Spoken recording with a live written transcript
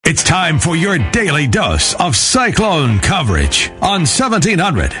It's time for your daily dose of Cyclone coverage on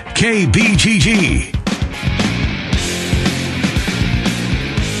 1700 KBGG.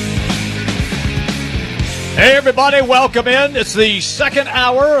 Hey, everybody, welcome in. It's the second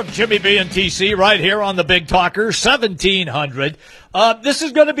hour of Jimmy B and TC right here on the Big Talker, 1700. This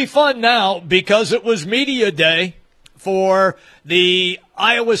is going to be fun now because it was media day for the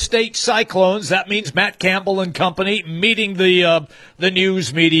Iowa State Cyclones. That means Matt Campbell and company meeting the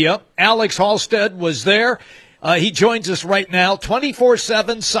news media. Alex Halstead was there. He joins us right now,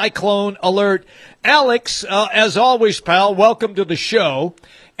 24/7 Cyclone Alert. Alex, as always, pal, welcome to the show.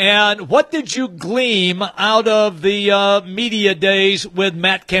 And what did you glean out of the media days with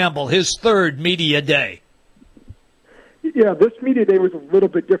Matt Campbell, his third media day? Yeah, this media day was a little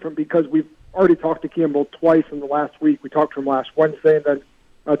bit different because we've already talked to Campbell twice in the last week. We talked to him last Wednesday and then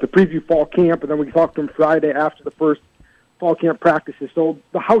to preview fall camp, and then we talked to him Friday after the first fall camp practices. So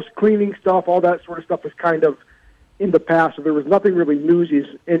the house cleaning stuff, all that sort of stuff was kind of in the past, so there was nothing really newsy,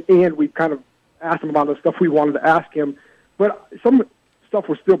 and we kind of asked him about the stuff we wanted to ask him. But some stuff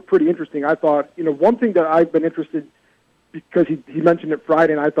was still pretty interesting, I thought. You know, one thing that I've been interested, because he mentioned it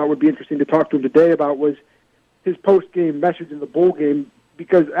Friday and I thought would be interesting to talk to him today about, was his post-game message in the bowl game.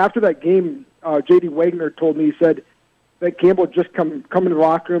 Because after that game, J.D. Wagner told me, he said that Campbell had just come in the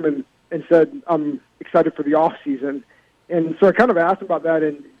locker room and said, I'm excited for the offseason. And so I kind of asked him about that,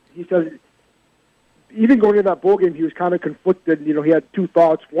 and he said even going into that bowl game, he was kind of conflicted. You know, he had two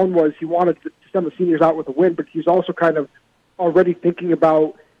thoughts. One was he wanted to send the seniors out with a win, but he was also kind of already thinking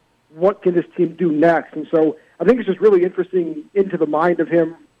about what can this team do next. And so I think it's just really interesting into the mind of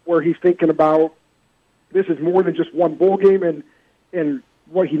him where he's thinking about this is more than just one bowl game and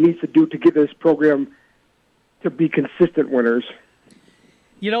what he needs to do to get this program to be consistent winners.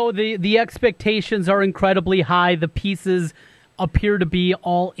 You know, the expectations are incredibly high. The pieces appear to be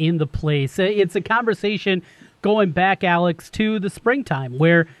all in the place. It's a conversation going back, Alex, to the springtime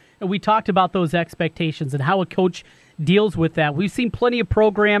where we talked about those expectations and how a coach deals with that. We've seen plenty of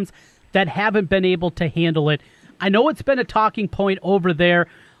programs that haven't been able to handle it. I know it's been a talking point over there.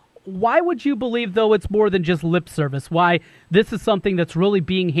 Why would you believe, though, it's more than just lip service? Why this is something that's really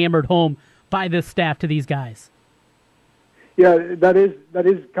being hammered home by this staff to these guys? Yeah, that is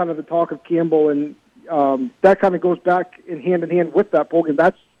kind of the talk of Campbell, and that kind of goes back in hand with that bowl game.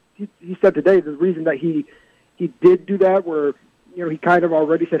 He said today the reason that he did do that, where you know he kind of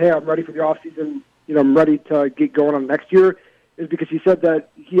already said, "Hey, I'm ready for the offseason. You know, I'm ready to get going on next year," is because he said that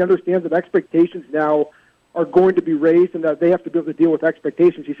he understands that expectations now are going to be raised and that they have to be able to deal with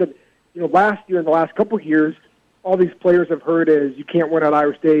expectations. He said, you know, last year and the last couple of years, all these players have heard is you can't win at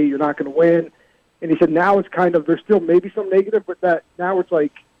Iowa State, you're not going to win. And he said now it's kind of, there's still maybe some negative, but that now it's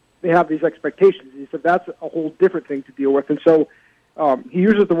like they have these expectations. He said that's a whole different thing to deal with. And so he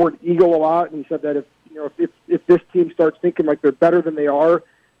uses the word ego a lot, and he said that if this team starts thinking like they're better than they are,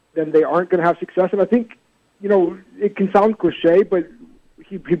 then they aren't going to have success. And I think, you know, it can sound cliche, but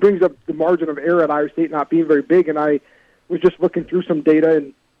he brings up the margin of error at Iowa State not being very big, and I was just looking through some data,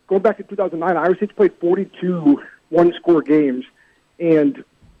 and going back to 2009, Iowa State's played 42 one-score games, and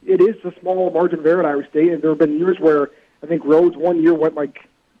it is a small margin of error at Iowa State, and there have been years where I think Rhodes one year went like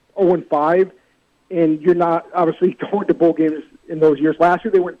 0-5, and you're not obviously going to bowl games in those years. Last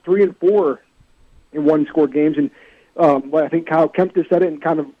year they went 3-4 in one-score games, and I think Kyle Kemptis said it and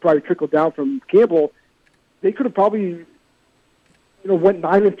kind of probably trickled down from Campbell. They could have probably went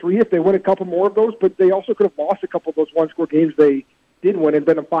 9-3 if they win a couple more of those, but they also could have lost a couple of those one-score games they did win and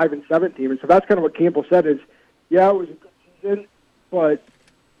been a 5-7 team. And so that's kind of what Campbell said is, yeah, it was a good season, but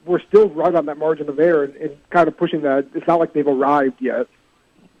we're still right on that margin of error and kind of pushing that. It's not like they've arrived yet.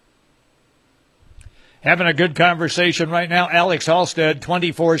 Having a good conversation right now. Alex Halstead,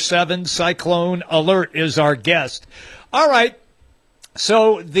 24/7 Cyclone Alert is our guest. All right,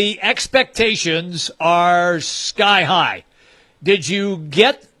 so the expectations are sky high. Did you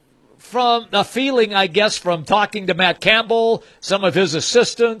get from a feeling, I guess, from talking to Matt Campbell, some of his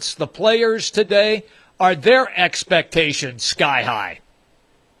assistants, the players today, are their expectations sky high?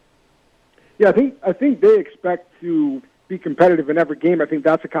 Yeah, I think they expect to be competitive in every game. I think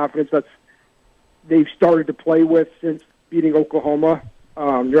that's a confidence they've started to play with since beating Oklahoma.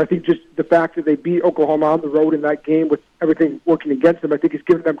 I think just the fact that they beat Oklahoma on the road in that game with everything working against them, I think has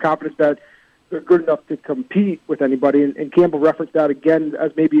given them confidence that they're good enough to compete with anybody. And Campbell referenced that again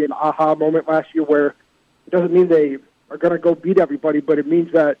as maybe an aha moment last year where it doesn't mean they are going to go beat everybody, but it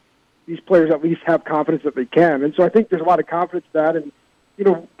means that these players at least have confidence that they can. And so I think there's a lot of confidence in that. And,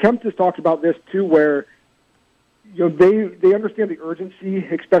 Kemp has talked about this too, where, they understand the urgency,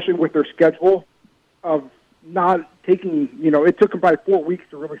 especially with their schedule, of not taking, it took them probably 4 weeks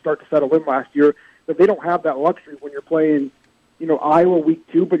to really start to settle in last year, but they don't have that luxury when you're playing, Iowa week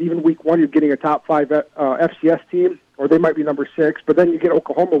 2, but even week 1 you're getting a top 5 FCS team, or they might be number 6, but then you get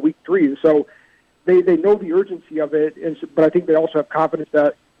Oklahoma week 3, and so they know the urgency of it, but I think they also have confidence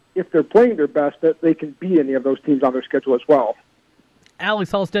that if they're playing their best, that they can beat any of those teams on their schedule as well.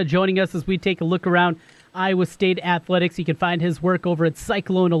 Alex Halstead joining us as we take a look around Iowa State athletics. You can find his work over at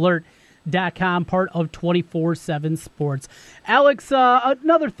CycloneAlert.com, part of 24/7 Sports. Alex,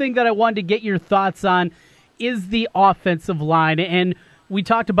 another thing that I wanted to get your thoughts on is the offensive line, and we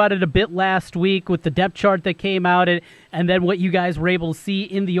talked about it a bit last week with the depth chart that came out, and then what you guys were able to see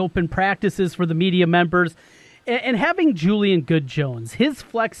in the open practices for the media members. And having Julian Good-Jones, his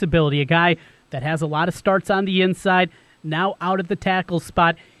flexibility, a guy that has a lot of starts on the inside, now out at the tackle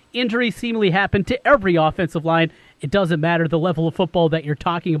spot. Injuries seemingly happen to every offensive line. It doesn't matter the level of football that you're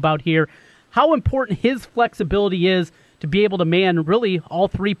talking about here. How important his flexibility is to be able to man really all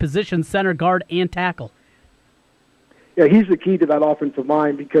 3 positions, center, guard, and tackle. Yeah, he's the key to that offensive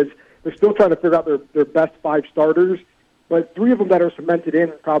line because they're still trying to figure out their best 5 starters, but 3 of them that are cemented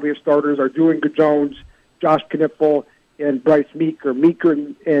in probably as starters are Julian Good-Jones, Josh Kniffel, and Bryce Meeker. Meeker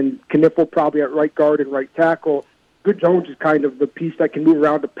and Kniffel probably at right guard and right tackle. Good-Jones is kind of the piece that can move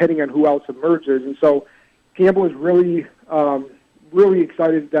around depending on who else emerges. And so Campbell is really, really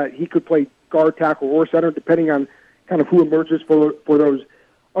excited that he could play guard, tackle, or center depending on kind of who emerges for those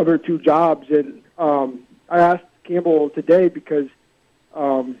other 2 jobs. And I asked Campbell today because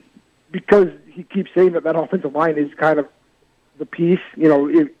he keeps saying that offensive line is kind of the piece.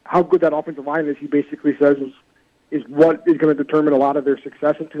 How good that offensive line is, he basically says, is what is going to determine a lot of their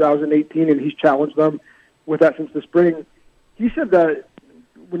success in 2018, and he's challenged them with that since the spring. He said that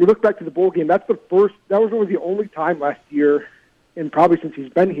when you look back to the bowl game, that was really the only time last year, and probably since he's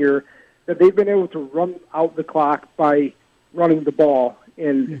been here, that they've been able to run out the clock by running the ball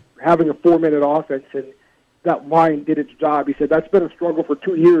and having a 4-minute offense, and that line did its job. He said that's been a struggle for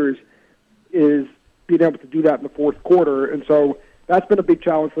 2 years, is being able to do that in the fourth quarter, and so that's been a big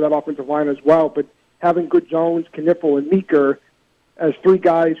challenge for that offensive line as well. But having Good-Jones, Kniffel, and Meeker as 3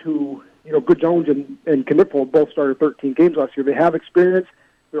 guys who, Good-Jones and Kniffel both started 13 games last year. They have experience.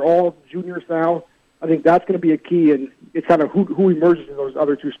 They're all juniors now. I think that's going to be a key, and it's kind of who emerges in those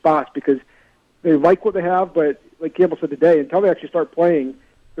other 2 spots because they like what they have, but like Campbell said today, until they actually start playing,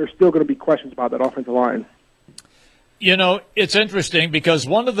 there's still going to be questions about that offensive line. It's interesting because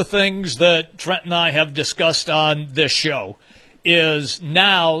one of the things that Trent and I have discussed on this show is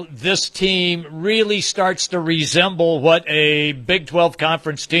now this team really starts to resemble what a Big 12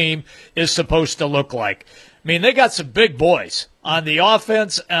 conference team is supposed to look like. I mean, they got some big boys on the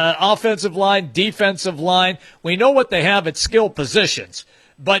offensive line, defensive line. We know what they have at skill positions.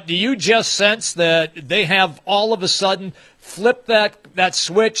 But do you just sense that they have all of a sudden flipped that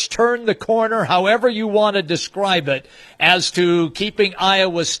switch, turned the corner, however you want to describe it, as to keeping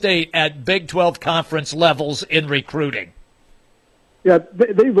Iowa State at Big 12 conference levels in recruiting? Yeah,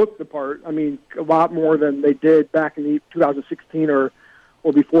 they look the part. I mean, a lot more than they did back in 2016 or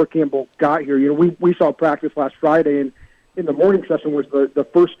before Campbell got here. We saw practice last Friday, and in the morning session was the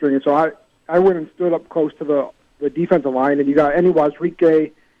first string. And so I went and stood up close to the defensive line, and you got Enyi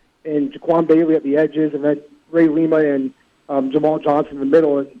Wazirike and Jaquan Bailey at the edges, and then Ray Lima and Jamal Johnson in the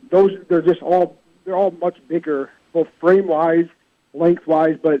middle. And they're all much bigger, both frame-wise,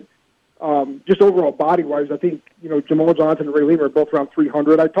 length-wise, but just overall body-wise. I think, Jamal Johnson and Ray Lima are both around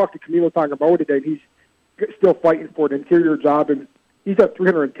 300. I talked to Camilo Tangamoa today, and he's still fighting for an interior job, and he's at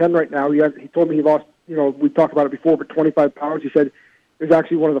 310 right now. He told me he lost, we talked about it before, but 25 pounds. He said it was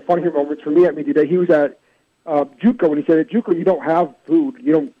actually one of the funnier moments for me at media today. He was at JUCO, and he said at JUCO you don't have food,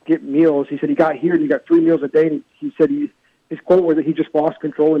 you don't get meals. He said he got here and you got 3 meals a day, and he said his quote was that he just lost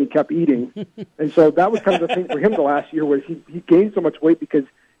control and he kept eating. And so that was kind of the thing for him the last year, was he gained so much weight because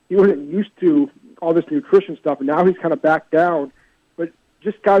he wasn't used to all this nutrition stuff, and now he's kind of back down. But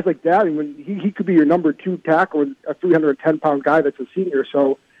just guys like that, I mean, he could be your number 2 tackle, a 310-pound guy that's a senior.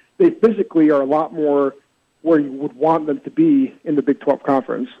 So they physically are a lot more where you would want them to be in the Big 12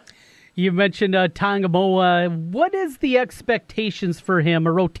 Conference. You mentioned Tangamoa. What is the expectations for him?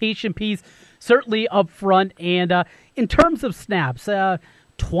 A rotation piece, certainly up front. And in terms of snaps,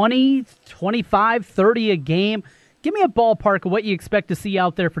 20, 25, 30 a game. Give me a ballpark of what you expect to see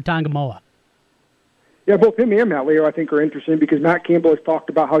out there for Tangamoa. Yeah, both him and Matt Leo, I think, are interesting because Matt Campbell has talked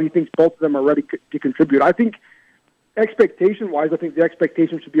about how he thinks both of them are ready to contribute. I think expectation-wise, I think the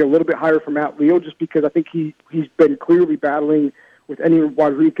expectation should be a little bit higher for Matt Leo just because I think he's been clearly battling with Enyi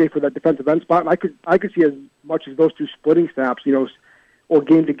Wazirike for that defensive end spot. And I could see as much as those 2 splitting snaps, or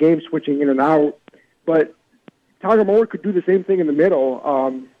game-to-game switching in and out. But Tagovailoa could do the same thing in the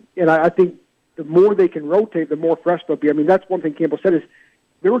middle. And I think the more they can rotate, the more fresh they'll be. I mean, that's one thing Campbell said is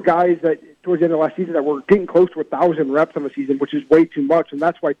there were guys that towards the end of last season that were getting close to 1,000 reps on the season, which is way too much. And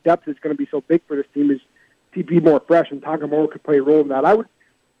that's why depth is going to be so big for this team is to be more fresh, and Tagovailoa could play a role in that.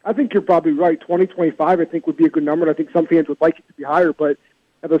 I think you're probably right. 2025, I think, would be a good number, and I think some fans would like it to be higher. But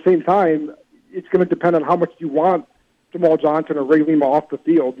at the same time, it's going to depend on how much you want Jamal Johnson or Ray Lima off the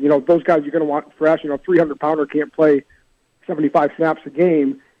field. You know, those guys you're going to want fresh. You know, 300-pounder can't play 75 snaps a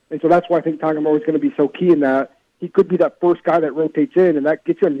game. And so that's why I think Tagovailoa is going to be so key in that. He could be that first guy that rotates in, and that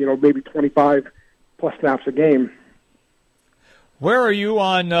gets him, you know, maybe 25-plus snaps a game. Where are you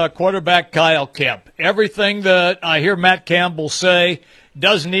on quarterback Kyle Kemp? Everything that I hear Matt Campbell say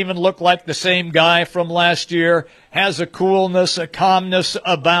doesn't even look like the same guy from last year, has a coolness, a calmness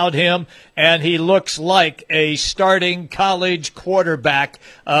about him, and he looks like a starting college quarterback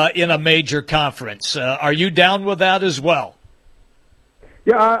in a major conference. Are you down with that as well?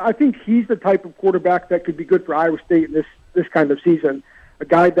 Yeah, I think he's the type of quarterback that could be good for Iowa State in this kind of season. A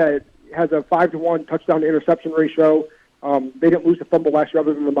guy that has a 5-to-1 touchdown to interception ratio. They didn't lose the fumble last year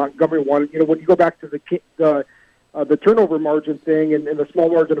other than the Montgomery one. You know, when you go back to the turnover margin thing and the small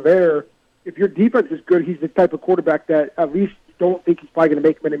margin of error, if your defense is good, he's the type of quarterback that at least you don't think he's probably going to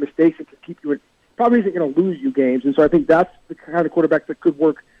make many mistakes and can keep you in, probably isn't going to lose you games. And so I think that's the kind of quarterback that could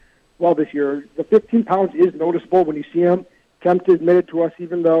work well this year. The 15 pounds is noticeable when you see him. Kemp admitted to us,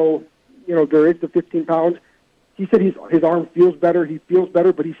 even though, you know, there is the 15 pounds, he said his arm feels better, he feels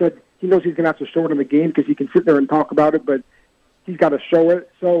better, but he said he knows he's going to have to show it in the game because he can sit there and talk about it, but he's got to show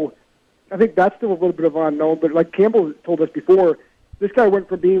it. So I think that's still a little bit of an unknown. But like Campbell told us before, this guy went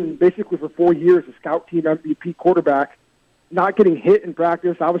from being basically for 4 years a scout team MVP quarterback, not getting hit in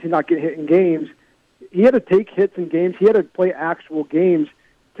practice, obviously not getting hit in games. He had to take hits in games. He had to play actual games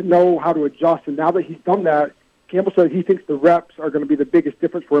to know how to adjust. And now that he's done that, Campbell said he thinks the reps are going to be the biggest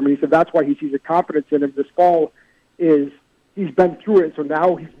difference for him. And he said that's why he sees a confidence in him this fall is he's been through it. So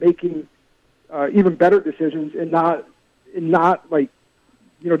now he's making even better decisions and not like,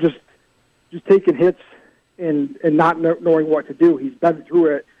 you know, just taking hits and not knowing what to do. He's been through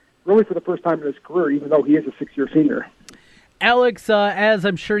it really for the first time in his career, even though he is a 6-year senior. Alex, as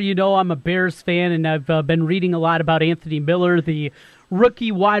I'm sure you know, I'm a Bears fan, and I've been reading a lot about Anthony Miller, the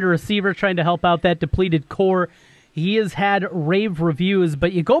rookie wide receiver trying to help out that depleted core. He has had rave reviews,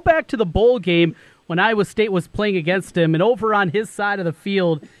 but you go back to the bowl game when Iowa State was playing against him, and over on his side of the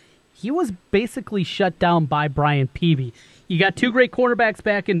field, he was basically shut down by Brian Peavy. You got two great cornerbacks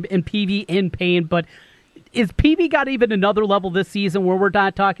back in Peavy and Payne, but is Peavy got even another level this season where we're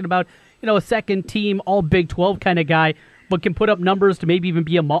not talking about, you know, a second team all Big 12 kind of guy, but can put up numbers to maybe even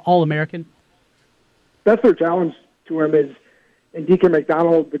be an All-American? That's their challenge to him is, and DK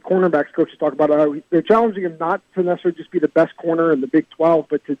McDonald, the cornerbacks coaches talk about how they're challenging him not to necessarily just be the best corner in the Big 12,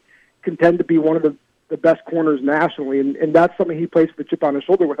 but to contend to be one of the best corners nationally, and that's something he plays with a chip on his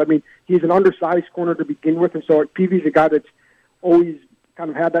shoulder with. I mean, he's an undersized corner to begin with, and so Peavy's a guy that's always kind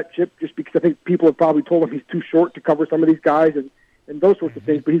of had that chip just because I think people have probably told him he's too short to cover some of these guys and those sorts of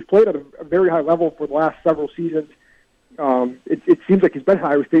things, but he's played at a very high level for the last several seasons. It seems like he's been at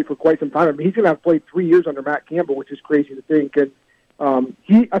Iowa State for quite some time. I mean, he's going to have played 3 years under Matt Campbell, which is crazy to think, and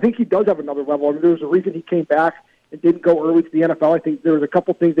I think he does have another level. I mean, there was a reason he came back and didn't go early to the NFL. I think there was a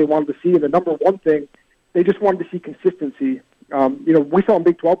couple things they wanted to see, and the number one thing, they just wanted to see consistency. You know, we saw him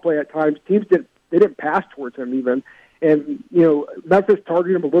Big 12 play at times. Teams didn't pass towards him even. And, you know, Memphis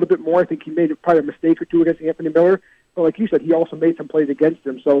targeted him a little bit more. I think he made probably a mistake or two against Anthony Miller. But like you said, he also made some plays against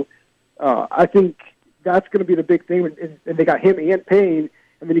him. So I think that's going to be the big thing. And they got him and Payne,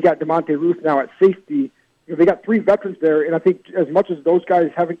 and then you got DeMonte Ruth now at safety. You know, they got three veterans there, and I think as much as those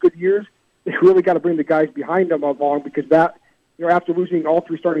guys having good years, they really got to bring the guys behind them along because that, you know, after losing all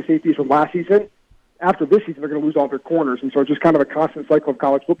three starting safeties from last season, after this season they're going to lose all their corners, and so it's just kind of a constant cycle of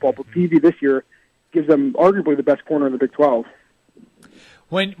college football. But Peavy this year gives them arguably the best corner in the Big 12.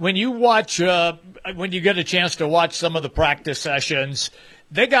 When you watch, when you get a chance to watch some of the practice sessions,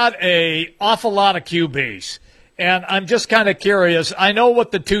 they got a awful lot of QBs, and I'm just kind of curious. I know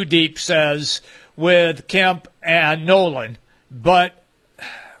what the two deep says with Kemp and Nolan, but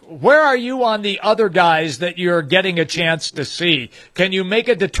where are you on the other guys that you're getting a chance to see? Can you make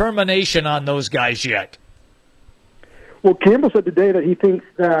a determination on those guys yet? Well, Campbell said today that he thinks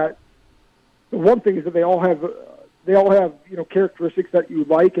that the one thing is that they all have you know, characteristics that you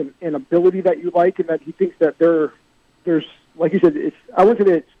like and ability that you like, and that he thinks that there's like you said, I wouldn't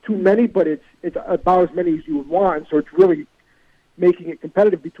say that it's too many, but it's about as many as you would want. So it's really making it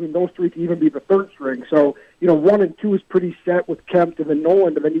competitive between those three to even be the third string. So, you know, 1 and 2 is pretty set with Kemp and then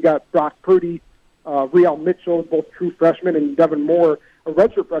Nolan, and then you got Brock Purdy Real Mitchell, both true freshmen, and Devin Moore, a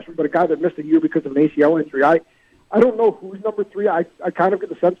redshirt freshman, but a guy that missed a year because of an ACL injury. I don't know who's number 3. I kind of get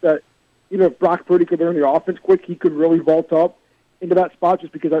the sense that, if Brock Purdy could learn the offense quick, he could really vault up into that spot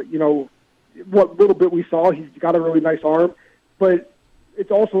just because, what little bit we saw, he's got a really nice arm. But it's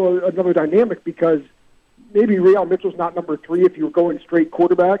also another dynamic because maybe Real Mitchell's not number 3 if you were going straight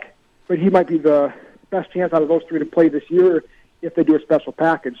quarterback, but he might be the best chance out of those 3 to play this year if they do a special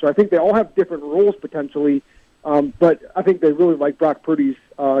package. So I think they all have different roles potentially, but I think they really like Brock Purdy's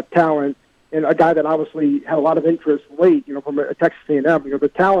talent, and a guy that obviously had a lot of interest late, from a Texas A&M. The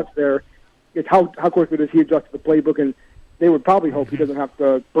talent's there. It's how quickly does he adjust to the playbook, and they would probably hope he doesn't have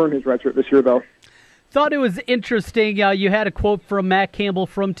to burn his redshirt this year, though. Thought it was interesting. You had a quote from Matt Campbell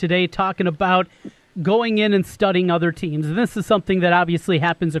from today talking about going in and studying other teams. And this is something that obviously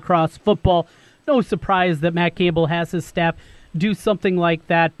happens across football. No surprise that Matt Campbell has his staff do something like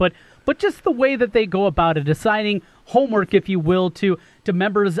that. But just the way that they go about it, assigning homework, if you will, to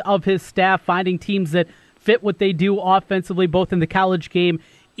members of his staff, finding teams that fit what they do offensively, both in the college game,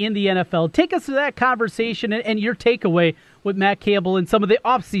 in the NFL. Take us to that conversation and your takeaway with Matt Campbell and some of the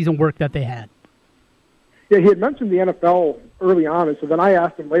offseason work that they had. Yeah, he had mentioned the NFL early on, and so then I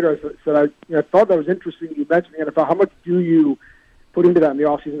asked him later, I said, I thought that was interesting. You mentioned the NFL. How much do you put into that in the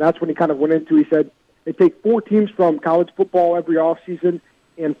offseason? That's when he kind of went into, he said, they take 4 teams from college football every offseason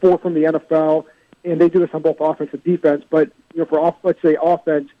and 4 from the NFL, and they do this on both offense and defense. But, for, let's say,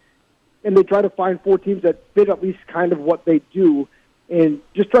 offense, and they try to find 4 teams that fit at least kind of what they do, and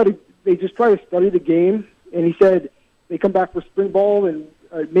they just try to study the game. And he said they come back for spring ball, and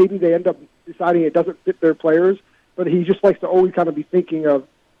maybe they end up deciding it doesn't fit their players, but he just likes to always kind of be thinking of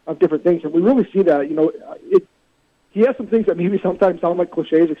different things. And we really see that, he has some things that maybe sometimes sound like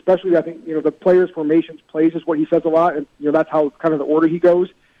cliches, especially I think, the players' formations plays is what he says a lot, and, that's how kind of the order he goes.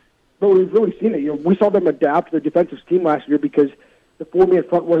 But we've really seen it. We saw them adapt to the defensive scheme last year because the 4-man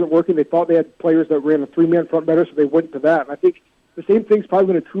front wasn't working. They thought they had players that ran a 3-man front better, so they went to that. And I think the same thing's probably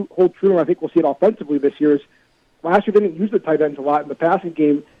going to hold true, and I think we'll see it offensively this year. Is last year they didn't use the tight ends a lot in the passing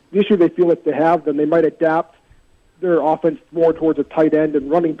game. This year they feel like they have them. They might adapt their offense more towards a tight end and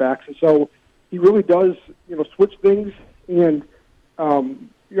running backs. And so he really does, switch things. And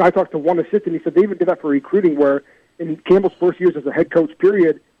I talked to one assistant. He said they even did that for recruiting, where in Campbell's first years as a head coach,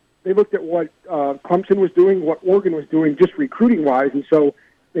 period, they looked at what Clemson was doing, what Oregon was doing, just recruiting-wise. And so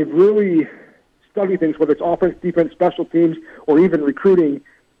they've really studied things, whether it's offense, defense, special teams, or even recruiting.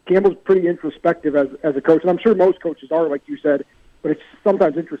 Campbell's pretty introspective as a coach, and I'm sure most coaches are, like you said, but it's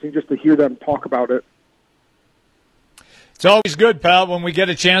sometimes interesting just to hear them talk about it. It's always good, pal, when we get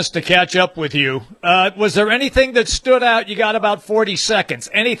a chance to catch up with you. Was there anything that stood out? You got about 40 seconds.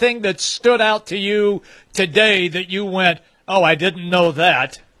 Anything that stood out to you today that you went, oh, I didn't know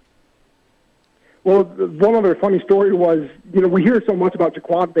that? Well, one other funny story was, we hear so much about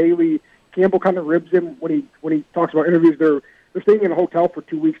Jaquan Bailey. Campbell kind of ribs him when he talks about interviews. They're staying in a hotel for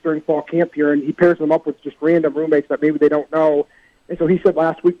 2 weeks during fall camp here, and he pairs them up with just random roommates that maybe they don't know. And so he said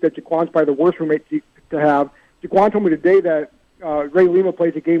last week that Jaquan's probably the worst roommate to have. Jaquan told me today that Ray Lima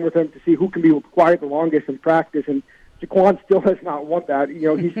plays a game with him to see who can be quiet the longest in practice, and Jaquan still has not won that.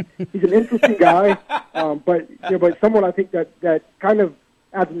 He's an interesting guy, but someone I think that kind of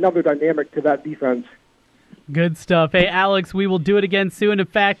adds another dynamic to that defense. Good stuff. Hey, Alex, we will do it again soon. In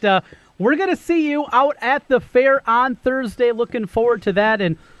fact, we're going to see you out at the fair on Thursday. Looking forward to that.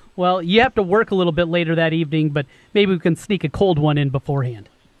 And, well, you have to work a little bit later that evening, but maybe we can sneak a cold one in beforehand.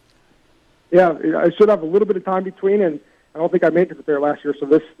 Yeah, I should have a little bit of time between, and I don't think I made it to the fair last year, so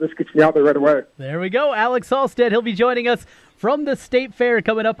this gets me out there right away. There we go. Alex Halstead. He'll be joining us from the State Fair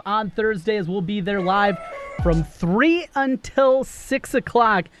coming up on Thursday, as we'll be there live from 3 until 6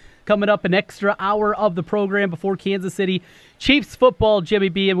 o'clock. Coming up an extra hour of the program before Kansas City Chiefs football, Jimmy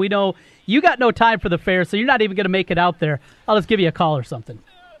B. And we know you got no time for the fair, so you're not even going to make it out there. I'll just give you a call or something.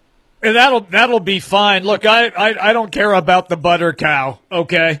 And that'll be fine. Look, I don't care about the butter cow,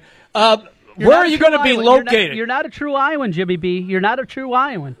 okay? Where are you going to be located? You're not a true Iowan, Jimmy B. You're not a true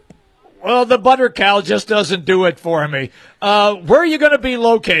Iowan. Well, the butter cow just doesn't do it for me. Where are you going to be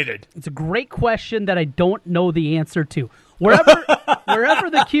located? It's a great question that I don't know the answer to. Wherever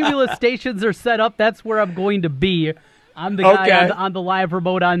the Cumulus stations are set up, that's where I'm going to be. I'm the guy on the live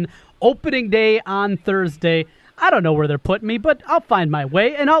remote on opening day on Thursday. I don't know where they're putting me, but I'll find my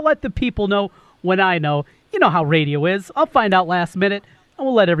way, and I'll let the people know when I know. You know how radio is. I'll find out last minute, and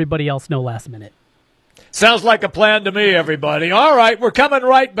we'll let everybody else know last minute. Sounds like a plan to me, everybody. All right, we're coming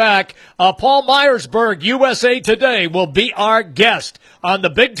right back. Paul Myersberg, USA Today, will be our guest on the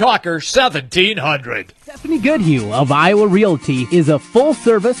Big Talker 1700. Stephanie Goodhue of Iowa Realty is a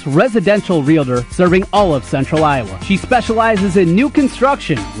full-service residential realtor serving all of Central Iowa. She specializes in new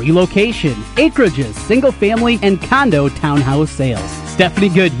construction, relocation, acreages, single-family, and condo townhouse sales. Stephanie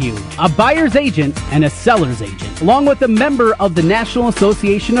Goodhue, a buyer's agent and a seller's agent, along with a member of the National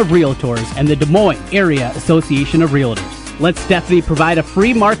Association of Realtors and the Des Moines Area Association of Realtors. Let Stephanie provide a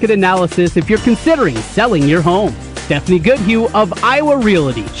free market analysis if you're considering selling your home. Stephanie Goodhue of Iowa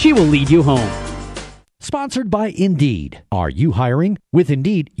Realty. She will lead you home. Sponsored by Indeed. Are you hiring? With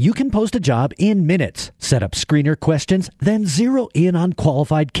Indeed, you can post a job in minutes, set up screener questions, then zero in on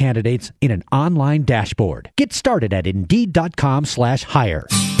qualified candidates in an online dashboard. Get started at Indeed.com/hire.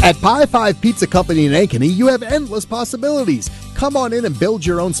 At Pie 5 Pizza Company in Ankeny, you have endless possibilities. Come on in and build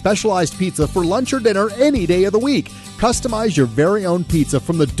your own specialized pizza for lunch or dinner any day of the week. Customize your very own pizza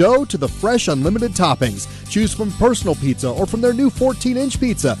from the dough to the fresh unlimited toppings. Choose from personal pizza or from their new 14-inch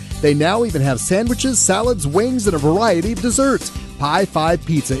pizza. They now even have sandwiches, salads, wings, and a variety of desserts. Pie 5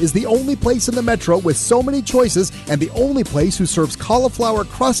 Pizza is the only place in the Metro with so many choices and the only place who serves cauliflower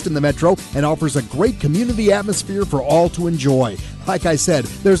crust in the Metro and offers a great community atmosphere for all to enjoy. Like I said,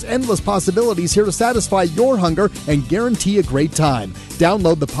 there's endless possibilities here to satisfy your hunger and guarantee a great time.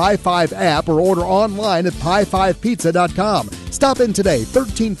 Download the Pie 5 app or order online at pie5pizza.com. Stop in today,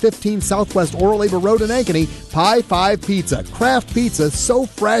 1315 Southwest Oral Labor Road in Ankeny. Pie 5 Pizza. Craft pizza so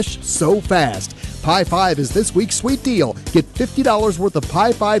fresh, so fast. Pie 5 is this week's sweet deal. Get $50 worth of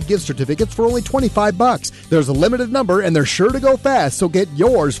Pie 5 gift certificates for only $25. There's a limited number and they're sure to go fast, so get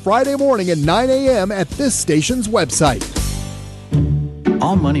yours Friday morning at 9 a.m. at this station's website.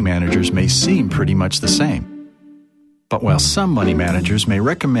 All money managers may seem pretty much the same. But while some money managers may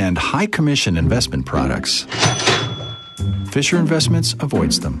recommend high commission investment products, Fisher Investments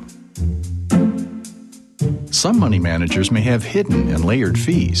avoids them. Some money managers may have hidden and layered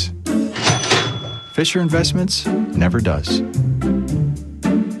fees. Fisher Investments never does.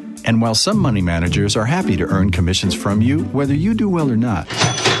 And while some money managers are happy to earn commissions from you, whether you do well or not,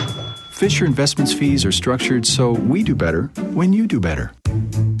 Fisher Investments fees are structured so we do better when you do better.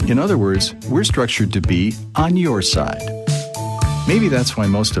 In other words, we're structured to be on your side. Maybe that's why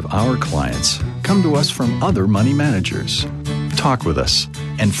most of our clients come to us from other money managers. Talk with us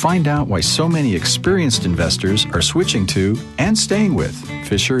and find out why so many experienced investors are switching to and staying with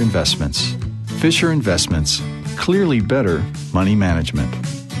Fisher Investments. Fisher Investments, clearly better money management.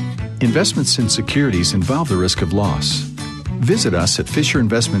 Investments in securities involve the risk of loss. Visit us at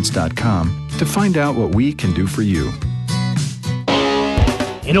FisherInvestments.com to find out what we can do for you.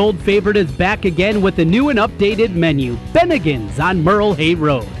 An old favorite is back again with a new and updated menu, Bennigan's on Merle Hay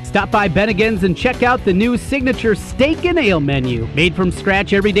Road. Stop by Bennigan's and check out the new signature steak and ale menu, made from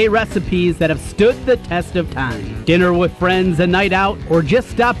scratch everyday recipes that have stood the test of time. Dinner with friends, a night out, or just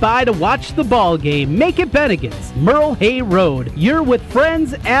stop by to watch the ball game, make it Bennigan's, Merle Hay Road. You're with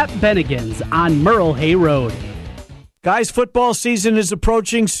friends at Bennigan's on Merle Hay Road. Guys, football season is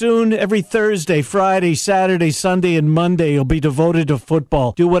approaching soon. Every Thursday, Friday, Saturday, Sunday, and Monday you'll be devoted to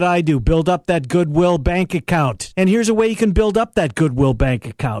football. Do what I do. Build up that Goodwill bank account. And here's a way you can build up that Goodwill bank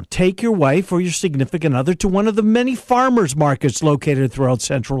account. Take your wife or your significant other to one of the many farmers markets located throughout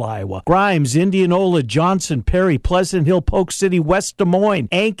Central Iowa. Grimes, Indianola, Johnson, Perry, Pleasant Hill, Polk City, West Des Moines,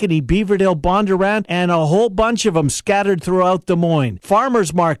 Ankeny, Beaverdale, Bondurant, and a whole bunch of them scattered throughout Des Moines.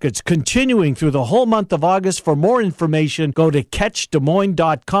 Farmers markets continuing through the whole month of August. For more information, go to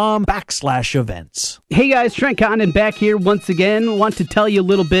catchdesmoines.com/events. Hey guys, Trent Condon back here once again. Want to tell you a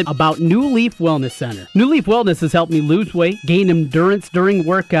little bit about New Leaf Wellness Center. New Leaf Wellness has helped me lose weight, gain endurance during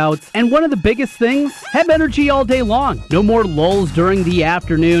workouts, and one of the biggest things, have energy all day long. No more lulls during the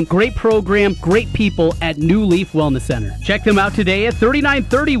afternoon. Great program, great people at New Leaf Wellness Center. Check them out today at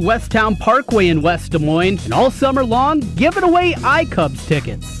 3930 West Town Parkway in West Des Moines. And all summer long, giving away iCubs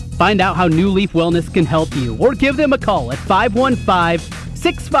tickets. Find out how New Leaf Wellness can help you, or give them a call at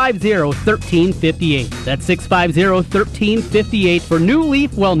 515-650-1358. That's 650-1358 for New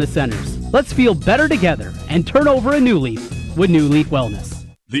Leaf Wellness Centers. Let's feel better together and turn over a new leaf with New Leaf Wellness.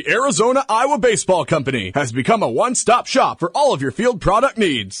 The Arizona Iowa Baseball Company has become a one-stop shop for all of your field product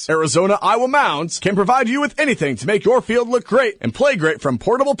needs. Arizona Iowa Mounds can provide you with anything to make your field look great and play great, from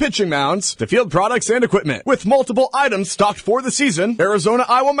portable pitching mounds to field products and equipment. With multiple items stocked for the season, Arizona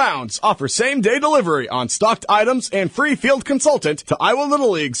Iowa Mounds offers same-day delivery on stocked items and free field consultant to Iowa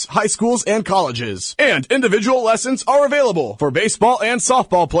Little Leagues, high schools, and colleges. And individual lessons are available for baseball and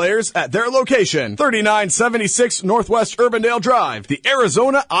softball players at their location, 3976 Northwest Urbandale Drive, the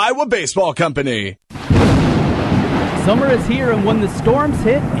Arizona Iowa Baseball Company. Summer is here, and when the storms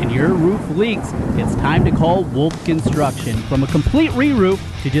hit and your roof leaks, it's time to call Wolf Construction. From a complete re-roof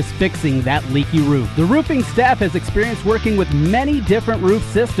to just fixing that leaky roof. The roofing staff has experience working with many different roof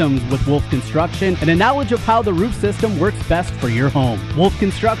systems with Wolf Construction and a knowledge of how the roof system works best for your home. Wolf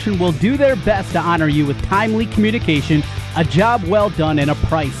Construction will do their best to honor you with timely communication, a job well done, and a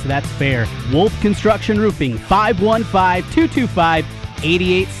price that's fair. Wolf Construction Roofing,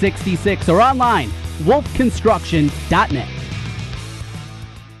 515-225-8866 or online, wolfconstruction.net.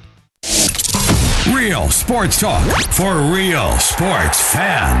 Real sports talk for real sports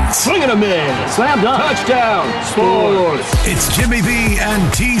fans. Swing and a miss. Slam dunk. Touchdown. Sports. It's Jimmy B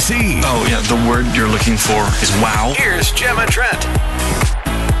and TC. Oh, yeah, the word you're looking for is wow. Here's Jim and Trent.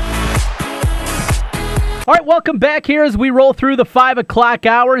 All right, welcome back here as we roll through the 5 o'clock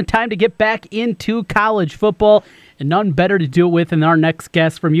hour, and time to get back into college football. And none better to do it with than our next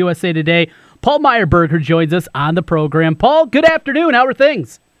guest from USA Today, Paul Meyerberger, joins us on the program. Paul, good afternoon. How are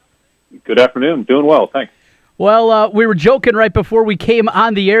things? Good afternoon. Doing well, thanks. Well, we were joking right before we came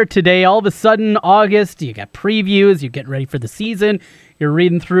on the air today. All of a sudden, August, you got previews, you're getting ready for the season, you're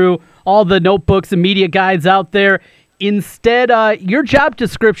reading through all the notebooks and media guides out there. Instead, your job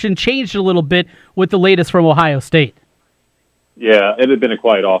description changed a little bit with the latest from Ohio State. Yeah, it had been a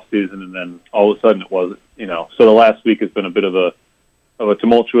quiet off season, and then all of a sudden it wasn't. So the last week has been a bit of a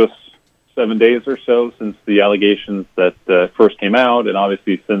tumultuous 7 days or so since the allegations that first came out, and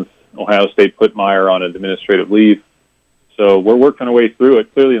obviously since Ohio State put Meyer on administrative leave. So we're working our way through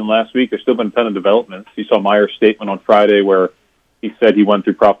it. Clearly, in the last week, there's still been a ton of developments. You saw Meyer's statement on Friday where he said he went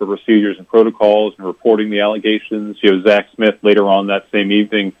through proper procedures and protocols and reporting the allegations. You have Zach Smith later on that same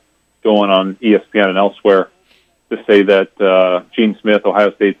evening going on ESPN and elsewhere to say that Gene Smith,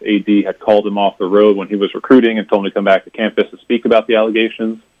 Ohio State's AD, had called him off the road when he was recruiting and told him to come back to campus to speak about the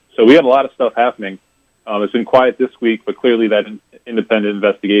allegations. So we had a lot of stuff happening. It's been quiet this week, but clearly that independent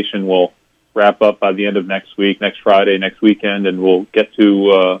investigation will wrap up by the end of next week, next Friday, next weekend, and we'll get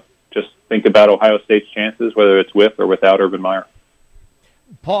to just think about Ohio State's chances, whether it's with or without Urban Meyer.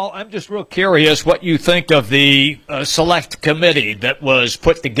 Paul, I'm just real curious what you think of the select committee that was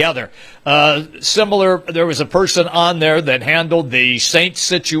put together. There was a person on there that handled the Saints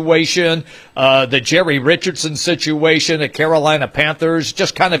situation, the Jerry Richardson situation, the Carolina Panthers.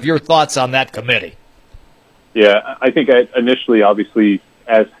 Just kind of your thoughts on that committee. Yeah, I think initially, obviously,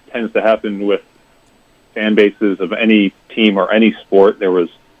 as tends to happen with fan bases of any team or any sport, there was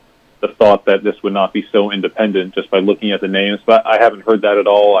the thought that this would not be so independent just by looking at the names. But I haven't heard that at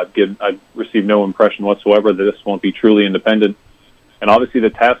all. I've received no impression whatsoever that this won't be truly independent. And obviously the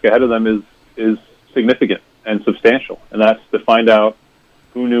task ahead of them is significant and substantial, and that's to find out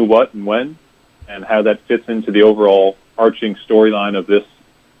who knew what and when and how that fits into the overall arching storyline of this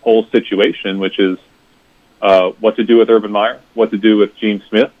whole situation, which is what to do with Urban Meyer, what to do with Gene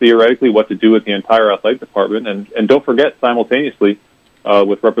Smith, theoretically, what to do with the entire athletic department. And don't forget, simultaneously,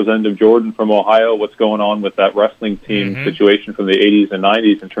 with Representative Jordan from Ohio, what's going on with that wrestling team situation from the 80s and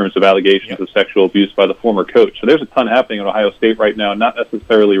 90s in terms of allegations of sexual abuse by the former coach. So there's a ton happening at Ohio State right now, not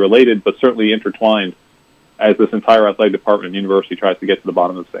necessarily related, but certainly intertwined as this entire athletic department and university tries to get to the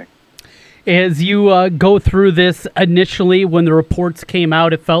bottom of the thing. As you go through this initially, when the reports came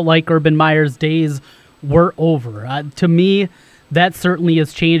out, it felt like Urban Meyer's days were over. To me, that certainly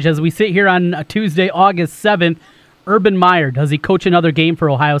has changed. As we sit here on Tuesday, August 7th, Urban Meyer, does he coach another game for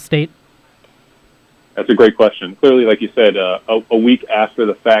Ohio State? That's a great question. Clearly, like you said, a week after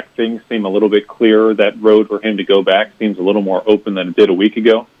the fact, things seem a little bit clearer. That road for him to go back seems a little more open than it did a week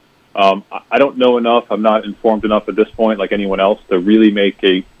ago. I don't know enough. I'm not informed enough at this point, like anyone else, to really make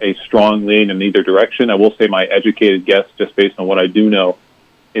a strong lean in either direction. I will say my educated guess, just based on what I do know,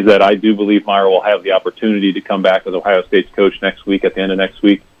 is that I do believe Meyer will have the opportunity to come back as Ohio State's coach next week, at the end of next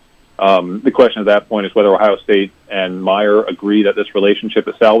week. The question at that point is whether Ohio State and Meyer agree that this relationship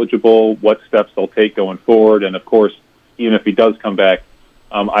is salvageable, what steps they'll take going forward, and of course, even if he does come back,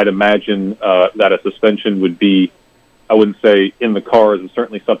 I'd imagine that a suspension would be, I wouldn't say in the cards, but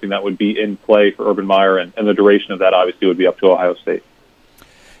certainly something that would be in play for Urban Meyer, and the duration of that obviously would be up to Ohio State.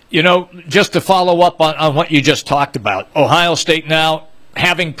 You know, just to follow up on what you just talked about, Ohio State now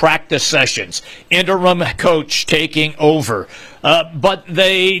having practice sessions, interim coach taking over. But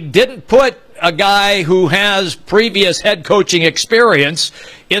they didn't put a guy who has previous head coaching experience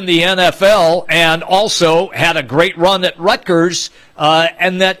in the NFL and also had a great run at Rutgers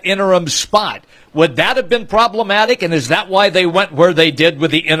and that interim spot. Would that have been problematic, and is that why they went where they did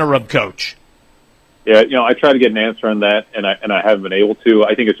with the interim coach? Yeah, I tried to get an answer on that, and I haven't been able to.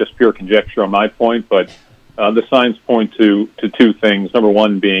 I think it's just pure conjecture on my point, but The signs point to two things. Number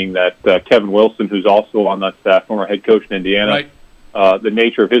one being that Kevin Wilson, who's also on that staff, former head coach in Indiana, the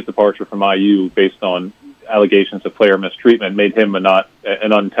nature of his departure from IU based on allegations of player mistreatment made him an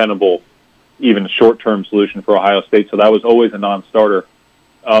untenable, even short-term solution for Ohio State. So that was always a non-starter.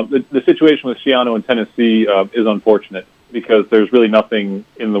 The situation with Schiano in Tennessee is unfortunate because there's really nothing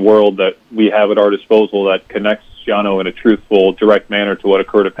in the world that we have at our disposal that connects Schiano in a truthful, direct manner to what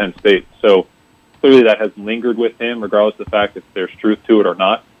occurred at Penn State. So clearly that has lingered with him, regardless of the fact if there's truth to it or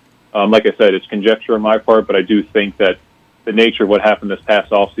not. Like I said, it's conjecture on my part, but I do think that the nature of what happened this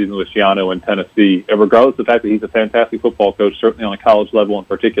past offseason with Schiano in Tennessee, and regardless of the fact that he's a fantastic football coach, certainly on a college level in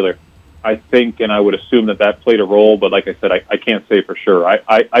particular, I think and I would assume that played a role, but like I said, I can't say for sure.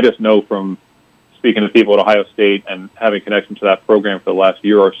 I just know from speaking to people at Ohio State and having connection to that program for the last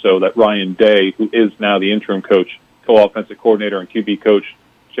year or so that Ryan Day, who is now the interim coach, co-offensive coordinator and QB coach,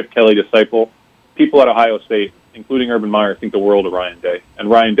 Chip Kelly disciple, people at Ohio State, including Urban Meyer, think the world of Ryan Day. And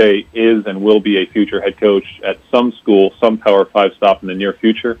Ryan Day is and will be a future head coach at some school, some Power 5 stop in the near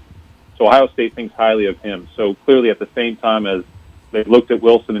future. So Ohio State thinks highly of him. So clearly at the same time as they looked at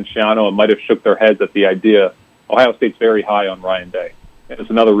Wilson and Schiano and might have shook their heads at the idea, Ohio State's very high on Ryan Day. And it's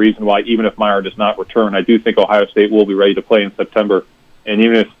another reason why even if Meyer does not return, I do think Ohio State will be ready to play in September. And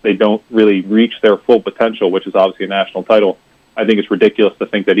even if they don't really reach their full potential, which is obviously a national title, I think it's ridiculous to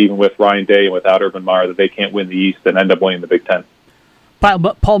think that even with Ryan Day and without Urban Meyer that they can't win the East and end up winning the Big Ten.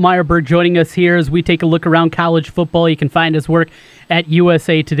 Paul Meyerberg joining us here as we take a look around college football. You can find his work at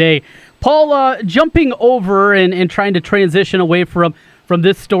USA Today. Paul, jumping over and trying to transition away from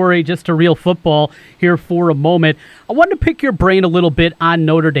this story just to real football here for a moment, I wanted to pick your brain a little bit on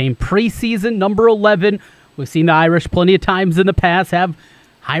Notre Dame. Preseason, number 11. We've seen the Irish plenty of times in the past have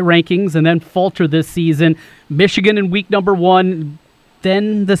high rankings and then falter this season. Michigan in week number 1,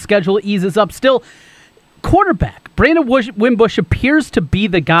 then the schedule eases up. Still, quarterback, Brandon Wimbush appears to be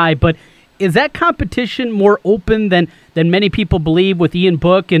the guy, but is that competition more open than many people believe with Ian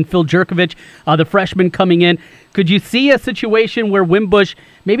Book and Phil Jurkovich, the freshman coming in? Could you see a situation where Wimbush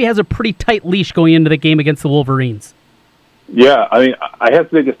maybe has a pretty tight leash going into the game against the Wolverines? Yeah, I mean, I have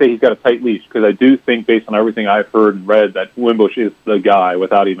to say he's got a tight leash because I do think, based on everything I've heard and read, that Wimbush is the guy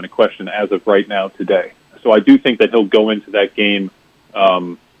without even a question as of right now today. So I do think that he'll go into that game,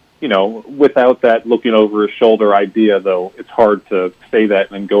 without that looking over his shoulder idea, though it's hard to say that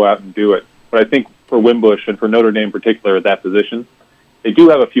and then go out and do it. But I think for Wimbush and for Notre Dame in particular at that position, they do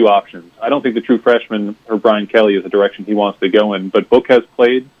have a few options. I don't think the true freshman or Brian Kelly is the direction he wants to go in, but Book has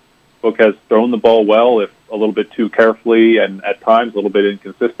played. Book has thrown the ball well, if a little bit too carefully and at times a little bit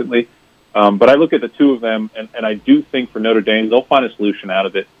inconsistently. But I look at the two of them, and I do think for Notre Dame, they'll find a solution out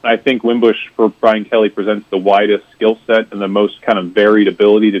of it. I think Wimbush for Brian Kelly presents the widest skill set and the most kind of varied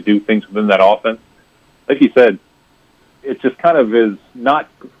ability to do things within that offense. Like you said, it just kind of is not,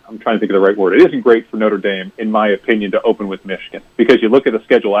 I'm trying to think of the right word. It isn't great for Notre Dame, in my opinion, to open with Michigan because you look at the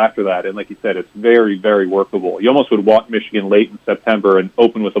schedule after that, and like you said, it's very, very workable. You almost would want Michigan late in September and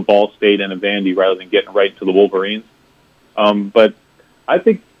open with a Ball State and a Vandy rather than getting right to the Wolverines. But I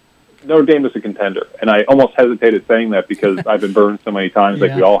think Notre Dame is a contender, and I almost hesitated saying that because I've been burned so many times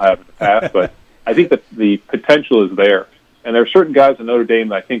like we all have in the past, but I think that the potential is there. And there are certain guys in Notre Dame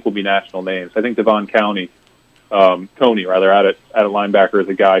that I think will be national names. I think Devon Coney out at linebacker is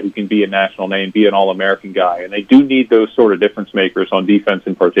a guy who can be a national name, be an All-American guy, and they do need those sort of difference makers on defense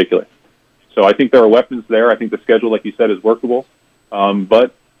in particular. So I think there are weapons there. I think the schedule, like you said, is workable.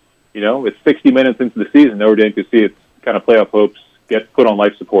 But, it's 60 minutes into the season. Notre Dame could see its kind of playoff hopes get put on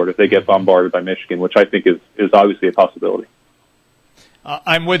life support if they get bombarded by Michigan, which I think is obviously a possibility.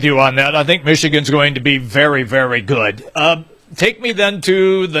 I'm with you on that. I think Michigan's going to be very, very good. Take me then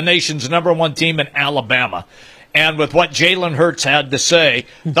to the nation's number 1 team in Alabama. And with what Jalen Hurts had to say,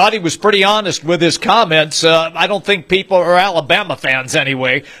 thought he was pretty honest with his comments. I don't think people, or Alabama fans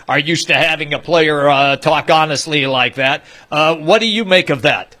anyway, are used to having a player talk honestly like that. What do you make of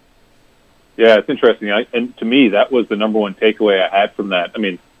that? Yeah, it's interesting. And to me, that was the number 1 takeaway I had from that. I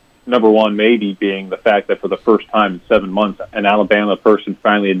mean, number 1 maybe being the fact that for the first time in 7 months, an Alabama person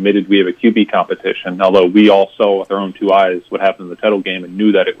finally admitted we have a QB competition, although we all saw with our own 2 eyes what happened in the title game and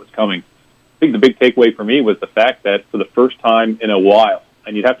knew that it was coming. I think the big takeaway for me was the fact that for the first time in a while,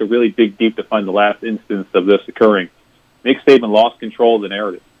 and you'd have to really dig deep to find the last instance of this occurring, Nick Saban lost control of the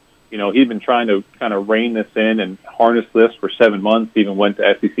narrative. He'd been trying to kind of rein this in and harness this for 7 months, even went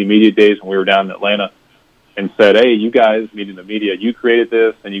to SEC Media Days when we were down in Atlanta and said, hey, you guys, meaning the media, you created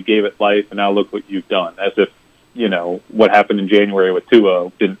this and you gave it life, and now look what you've done, as if, what happened in January with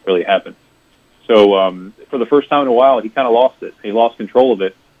Tua didn't really happen. So for the first time in a while, he kind of lost it. He lost control of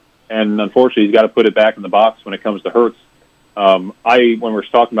it. and unfortunately, he's got to put it back in the box when it comes to Hurts. When we're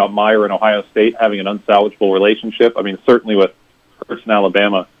talking about Meyer and Ohio State having an unsalvageable relationship, I mean, certainly with Hurts in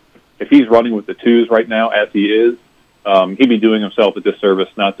Alabama, if he's running with the twos right now, as he is, he'd be doing himself a disservice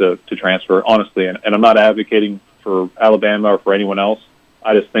not to transfer, honestly. And I'm not advocating for Alabama or for anyone else.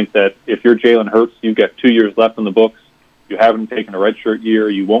 I just think that if you're Jalen Hurts, you've got 2 years left in the books. You haven't taken a redshirt year.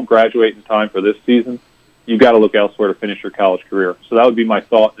 You won't graduate in time for this season. You've got to look elsewhere to finish your college career. So that would be my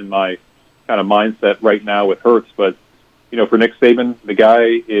thought and my kind of mindset right now with Hurts. But, you know, for Nick Saban, the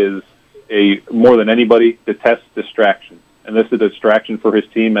guy is more than anybody detests distraction. And this is a distraction for his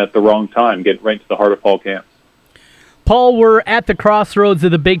team at the wrong time, getting right into the heart of fall camp. Paul, we're at the crossroads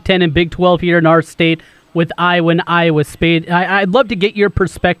of the Big Ten and Big 12 here in our state with Iowa and Iowa State. I'd love to get your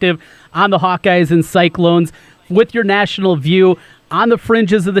perspective on the Hawkeyes and Cyclones with your national view on the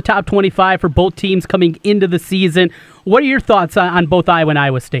fringes of the top 25 for both teams coming into the season. What are your thoughts on both Iowa and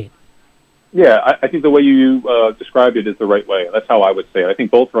Iowa State? Yeah, I think the way you described it is the right way. That's how I would say it. I think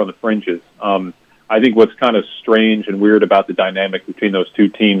both are on the fringes. I think what's kind of strange and weird about the dynamic between those two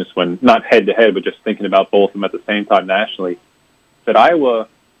teams, when not head-to-head, but just thinking about both of them at the same time nationally, that Iowa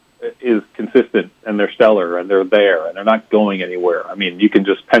is consistent, and they're stellar, and they're there, and they're not going anywhere. I mean, you can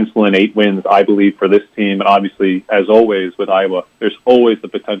just pencil in 8 wins, I believe, for this team, and obviously, as always with Iowa, there's always the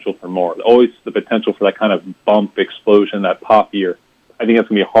potential for more. Always the potential for that kind of bump, explosion, that pop year. I think it's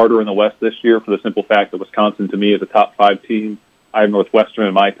going to be harder in the West this year for the simple fact that Wisconsin, to me, is a top 5 team. I have Northwestern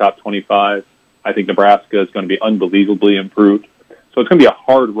in my top 25. I think Nebraska is going to be unbelievably improved. So it's going to be a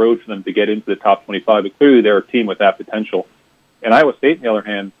hard road for them to get into the top 25, but clearly they're a team with that potential. And Iowa State, on the other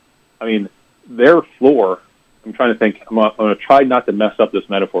hand, I mean, their floor, I'm trying to think, I'm going to try not to mess up this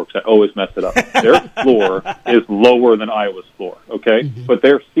metaphor because I always mess it up. Their floor is lower than Iowa's floor, okay? Mm-hmm. But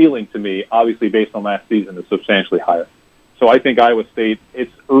their ceiling, to me, obviously based on last season, is substantially higher. So I think Iowa State,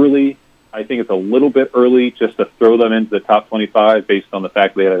 it's early. I think it's a little bit early just to throw them into the top 25 based on the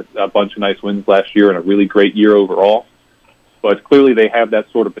fact they had a bunch of nice wins last year and a really great year overall. But clearly they have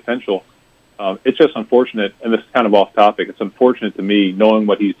that sort of potential. It's just unfortunate, and this is kind of off topic, it's unfortunate to me, knowing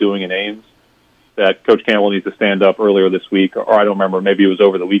what he's doing in Ames, that Coach Campbell needs to stand up earlier this week, or I don't remember, maybe it was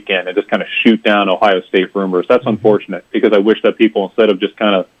over the weekend, and just kind of shoot down Ohio State rumors. That's unfortunate, because I wish that people, instead of just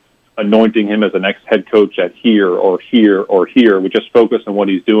kind of anointing him as the next head coach at here or here or here, would just focus on what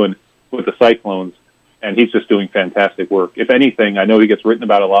he's doing with the Cyclones, and he's just doing fantastic work. If anything, I know he gets written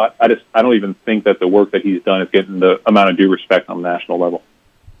about a lot. I don't even think that the work that he's done is getting the amount of due respect on the national level.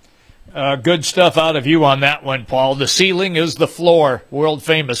 Good stuff out of you on that one, Paul. The ceiling is the floor, world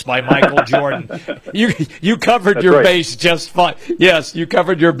famous by Michael Jordan. You covered That's your right. base just fine. Yes, you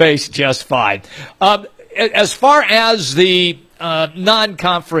covered your base just fine. As far as the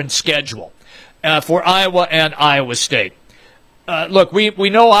non-conference schedule for Iowa and Iowa State, look, we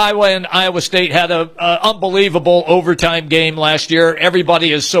know Iowa and Iowa State had an unbelievable overtime game last year.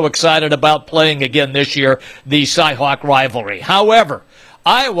 Everybody is so excited about playing again this year, the Cy-Hawk rivalry. However,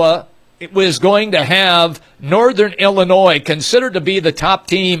 Iowa was going to have Northern Illinois, considered to be the top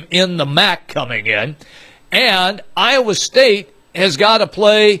team in the MAC, coming in, and Iowa State has got to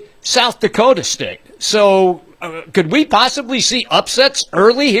play South Dakota State. So could we possibly see upsets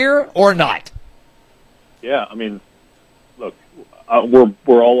early here or not? Yeah, I mean, look,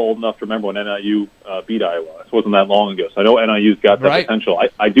 we're all old enough to remember when NIU beat Iowa. This wasn't that long ago, so I know NIU's got that potential.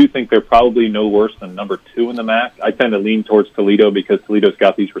 I do think they're probably no worse than number 2 in the MAC. I tend to lean towards Toledo because Toledo's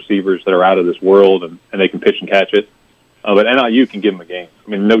got these receivers that are out of this world, and they can pitch and catch it. But NIU can give them a game. I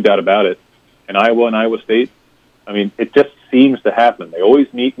mean, no doubt about it. And Iowa State, I mean, it just seems to happen. They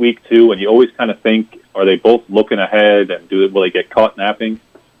always meet week 2, and you always kind of think, are they both looking ahead, and will they get caught napping?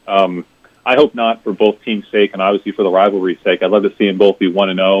 I hope not, for both teams' sake, and obviously for the rivalry's sake. I'd love to see them both be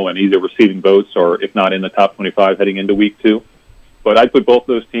 1-0 and either receiving votes or, if not, in the top 25 heading into week 2. But I'd put both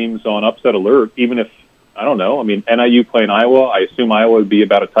those teams on upset alert, even if, I don't know, I mean, NIU playing Iowa, I assume Iowa would be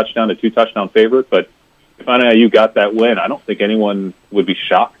about a 2-touchdown favorite, but if NIU got that win, I don't think anyone would be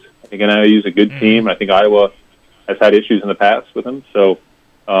shocked. I think NIU is a good team, and I think Iowa has had issues in the past with them. So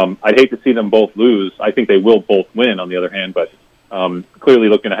I'd hate to see them both lose. I think they will both win, on the other hand, but clearly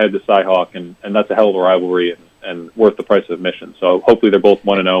looking ahead to Cy-Hawk, and that's a hell of a rivalry and worth the price of admission. So hopefully they're both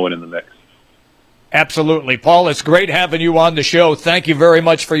 1-0 and in the mix. Absolutely. Paul, it's great having you on the show. Thank you very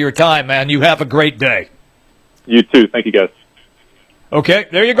much for your time, man. You have a great day. You too. Thank you, guys. Okay,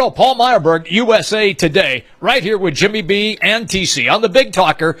 there you go. Paul Meyerberg, USA Today, right here with Jimmy B and TC on the Big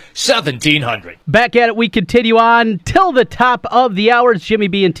Talker 1700. Back at it, we continue on till the top of the hour. It's Jimmy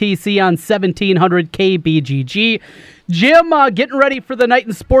B and TC on 1700 KBGG. Jim, getting ready for the night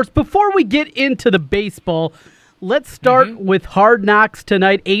in sports. Before we get into the baseball, let's start with Hard Knocks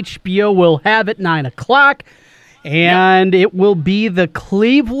tonight. HBO will have it 9 o'clock, and it will be the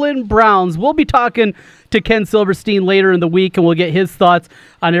Cleveland Browns. We'll be talking to Ken Silverstein later in the week, and we'll get his thoughts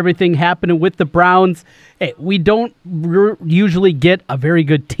on everything happening with the Browns. Hey, we don't usually get a very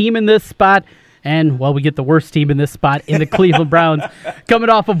good team in this spot, and, well, we get the worst team in this spot in the Cleveland Browns, coming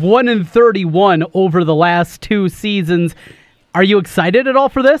off of 1-31 over the last 2 seasons. Are you excited at all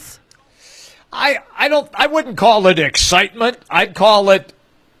for this? I wouldn't call it excitement. I'd call it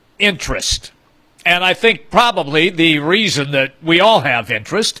interest. And I think probably the reason that we all have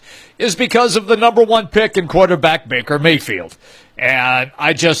interest is because of the number 1 pick in quarterback Baker Mayfield. And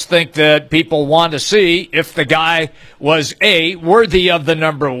I just think that people want to see if the guy was, A, worthy of the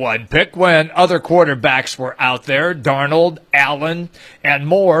number 1 pick when other quarterbacks were out there, Darnold, Allen, and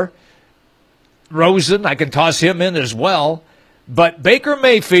more. Rosen, I can toss him in as well. But Baker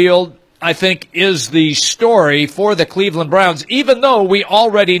Mayfield, I think, is the story for the Cleveland Browns, even though we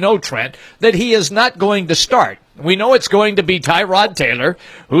already know, Trent, that he is not going to start. We know it's going to be Tyrod Taylor,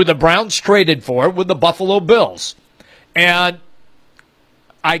 who the Browns traded for with the Buffalo Bills. And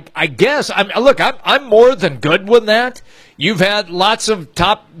I guess, I'm more than good with that. You've had lots of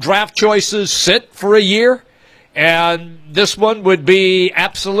top draft choices sit for a year, and this one would be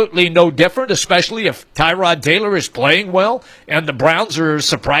absolutely no different, especially if Tyrod Taylor is playing well and the Browns are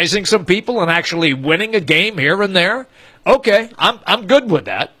surprising some people and actually winning a game here and there. Okay, I'm good with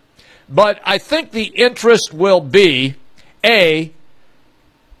that. But I think the interest will be, A,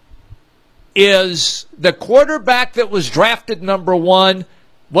 is the quarterback that was drafted number 1,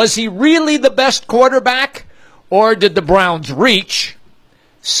 was he really the best quarterback, or did the Browns reach?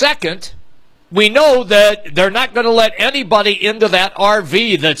 Second, we know that they're not going to let anybody into that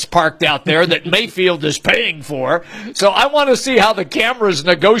RV that's parked out there that Mayfield is paying for. So I want to see how the cameras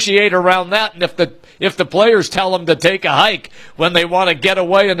negotiate around that, and if the players tell them to take a hike when they want to get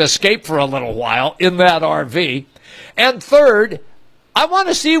away and escape for a little while in that RV. And third, I want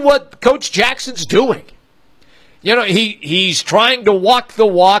to see what Coach Jackson's doing. You know, he's trying to walk the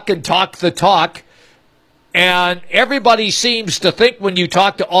walk and talk the talk. And everybody seems to think when you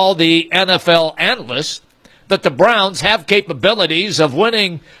talk to all the NFL analysts that the Browns have capabilities of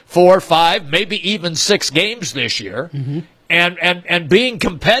winning 4, 5, maybe even 6 games this year, and being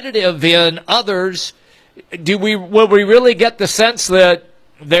competitive in others. Will we really get the sense that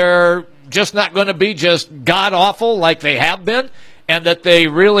they're just not going to be just god-awful like they have been, and that they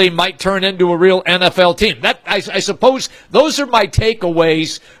really might turn into a real NFL team? That I suppose those are my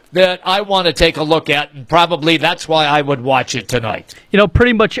takeaways that I want to take a look at, and probably that's why I would watch it tonight. You know,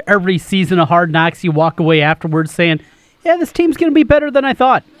 pretty much every season of Hard Knocks, you walk away afterwards saying, yeah, this team's going to be better than I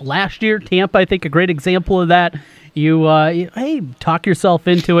thought. Last year, Tampa, I think, a great example of that. You talk yourself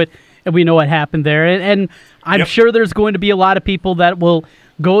into it, and we know what happened there. And I'm sure there's going to be a lot of people that will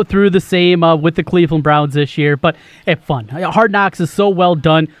go through the same with the Cleveland Browns this year, but it's fun. Hard Knocks is so well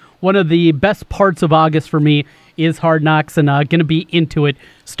done. One of the best parts of August for me is Hard Knocks, and going to be into it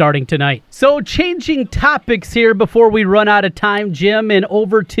starting tonight. So changing topics here before we run out of time, Jim, and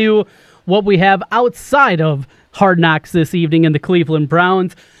over to what we have outside of Hard Knocks this evening in the Cleveland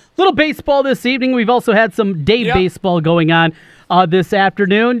Browns. Little baseball this evening. We've also had some day baseball going on this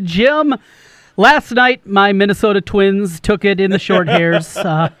afternoon. Jim, last night my Minnesota Twins took it in the short hairs. Just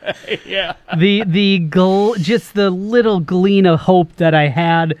the little gleam of hope that I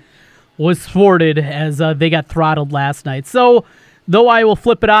had was thwarted as they got throttled last night. So, though I will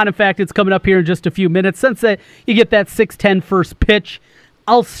flip it on, in fact, it's coming up here in just a few minutes. Since you get that 6:10 first pitch,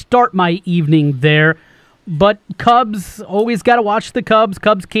 I'll start my evening there. But Cubs, always got to watch the Cubs.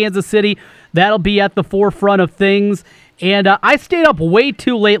 Cubs, Kansas City, that'll be at the forefront of things. And I stayed up way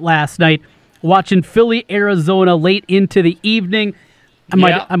too late last night watching Philly, Arizona late into the evening. I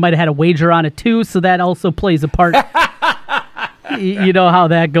might have had a wager on it too, so that also plays a part. You know how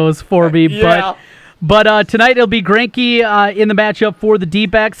that goes for me. Yeah. But tonight it'll be Greinke in the matchup for the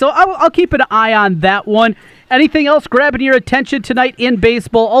D-backs. So I'll keep an eye on that one. Anything else grabbing your attention tonight in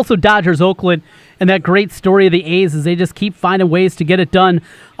baseball? Also Dodgers, Oakland, and that great story of the A's as they just keep finding ways to get it done.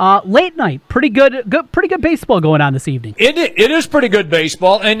 Late night, pretty good baseball going on this evening. It is pretty good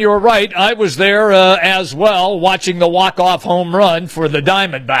baseball, and you're right. I was there as well, watching the walk-off home run for the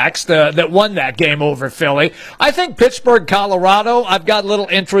Diamondbacks that won that game over Philly. I think Pittsburgh, Colorado, I've got a little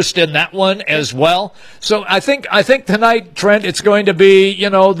interest in that one as well. So I think tonight, Trent, it's going to be,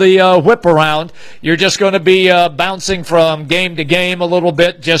 the whip around. You're just going to be bouncing from game to game a little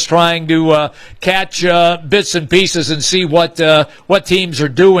bit, just trying to catch bits and pieces and see what teams are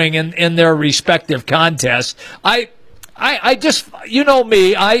doing in their respective contests. I I just, you know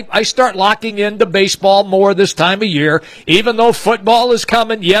me, I start locking into baseball more this time of year, even though football is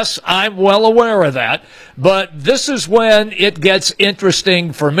coming. Yes, I'm well aware of that. But this is when it gets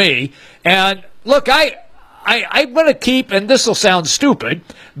interesting for me. And look, I'm going to keep, and this will sound stupid,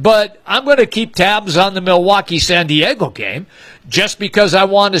 but I'm going to keep tabs on the Milwaukee-San Diego game just because I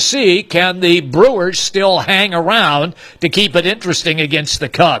want to see, can the Brewers still hang around to keep it interesting against the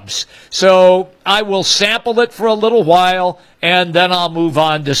Cubs? So I will sample it for a little while, and then I'll move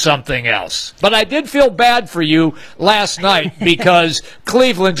on to something else. But I did feel bad for you last night because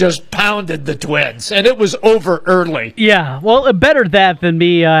Cleveland just pounded the Twins, and it was over early. Yeah, well, better that than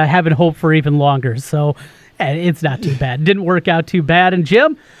me having hope for even longer. So it's not too bad. Didn't work out too bad. And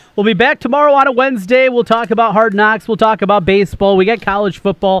Jim, we'll be back tomorrow on a Wednesday. We'll talk about Hard Knocks. We'll talk about baseball. We got college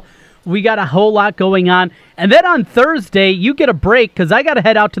football. We got a whole lot going on. And then on Thursday, you get a break because I got to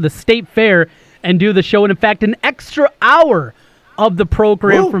head out to the State Fair and do the show. And in fact, an extra hour of the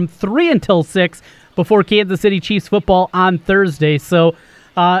program from 3 until 6 before Kansas City Chiefs football on Thursday. So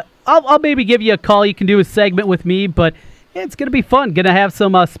I'll maybe give you a call. You can do a segment with me, but it's going to be fun. Going to have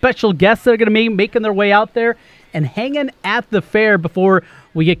some special guests that are going to be making their way out there and hanging at the fair before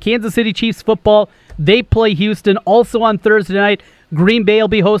we get Kansas City Chiefs football. They play Houston. Also on Thursday night, Green Bay will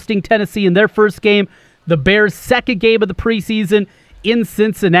be hosting Tennessee in their first game. The Bears' second game of the preseason in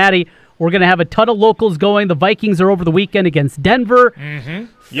Cincinnati. We're going to have a ton of locals going. The Vikings are over the weekend against Denver.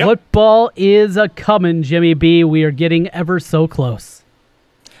 Yep. Football is a-coming, Jimmy B. We are getting ever so close.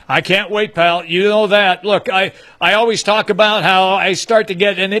 I can't wait, pal. You know that. Look, I always talk about how I start to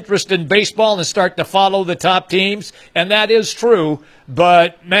get an interest in baseball and start to follow the top teams, and that is true.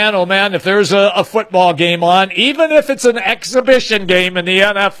 But, man, oh, man, if there's a football game on, even if it's an exhibition game in the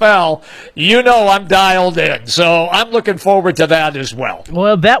NFL, you know I'm dialed in. So I'm looking forward to that as well.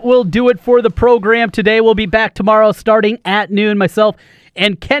 Well, that will do it for the program today. We'll be back tomorrow starting at noon. Myself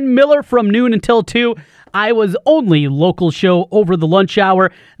and Ken Miller from noon until 2. Iowa's only local show over the lunch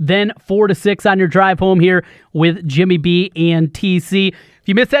hour, then 4 to 6 on your drive home here with Jimmy B and TC. If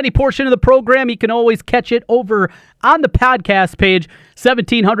you miss any portion of the program, you can always catch it over on the podcast page.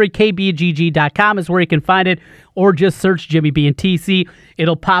 1700kbgg.com is where you can find it, or just search Jimmy B and TC.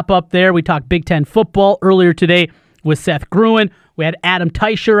 It'll pop up there. We talked Big Ten football earlier today with Seth Gruen. We had Adam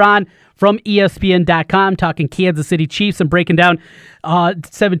Teicher on from ESPN.com talking Kansas City Chiefs and breaking down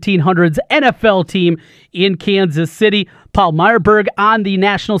 1700's NFL team in Kansas City. Paul Meyerberg on the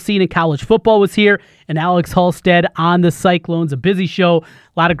national scene in college football was here, and Alex Halstead on the Cyclones. A busy show.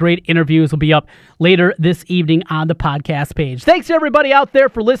 A lot of great interviews will be up later this evening on the podcast page. Thanks to everybody out there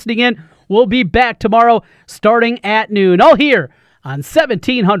for listening in. We'll be back tomorrow starting at noon. All here on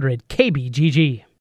 1700 KBGG.